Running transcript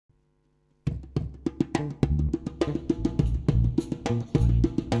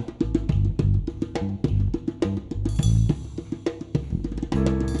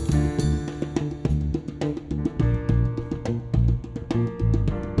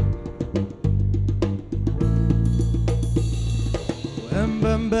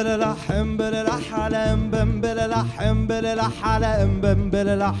بللح على امبم بللح بللح على امبم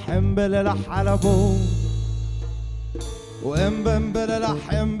بللح بللح على بو وامبم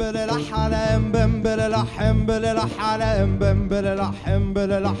بللح بللح على امبم بللح بللح على امبم بللح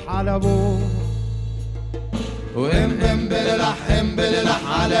بللح على بو وامبم بللح بللح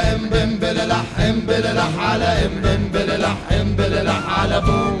على امبم بللح بللح على امبم بللح بللح على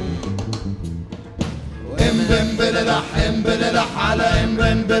بو امبم بللح بللح على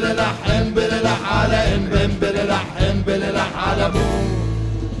امبم بللح بللح على امبم بللح بللح على بو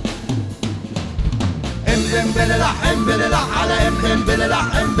امبم بللح بللح على امبم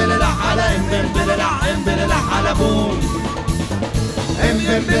بللح بللح على امبم بللح بللح على بو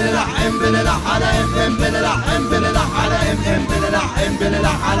امبم بللح بللح على امبم بللح بللح على امبم بللح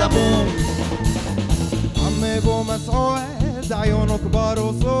بللح على بو عمي بو مسعود عيونه كبار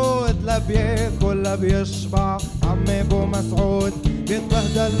وصوت لا بياكل لا بيشبع عمي بو مسعود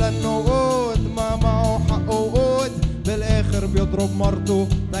بيتبهدل للنقود ما معه حق وقود بالاخر بيضرب مرته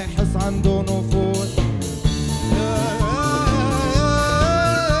ليحس عنده نفوذ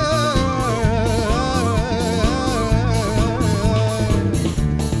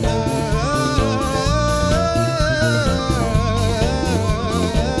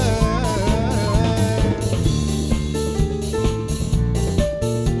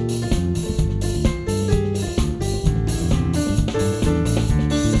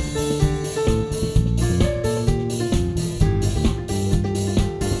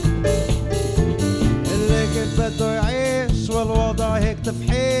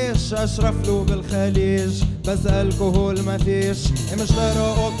تفحيش اشرف له بالخليج بس الكحول ما فيش مش غير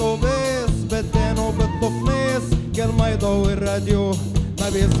اوتوبيس بالدين وبالطفنيس كل ما يضوي الراديو ما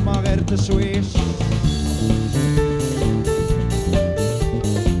بيسمع غير تشويش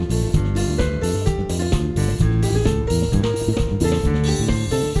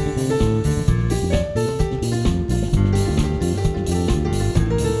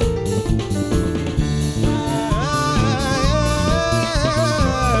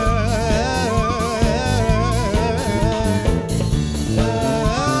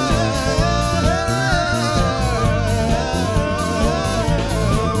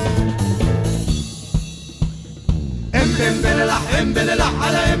بللح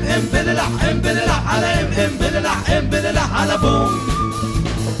على امبم بللح بللح على امبم بللح بللح على بوم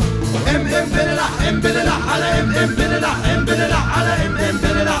امبم بللح بللح على امبم بللح بللح على امبم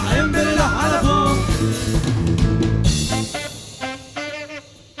بللح بللح على بوم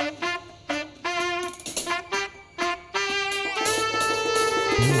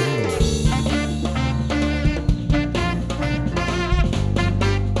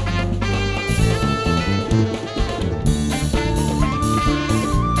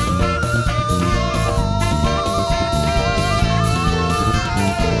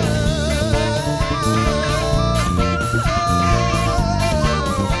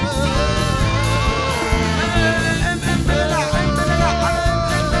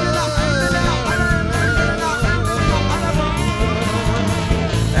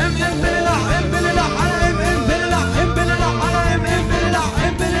امبم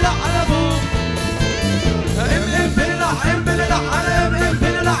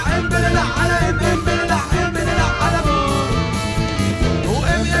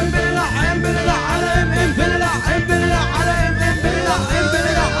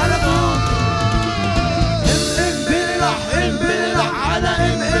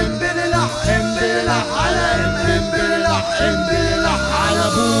بللح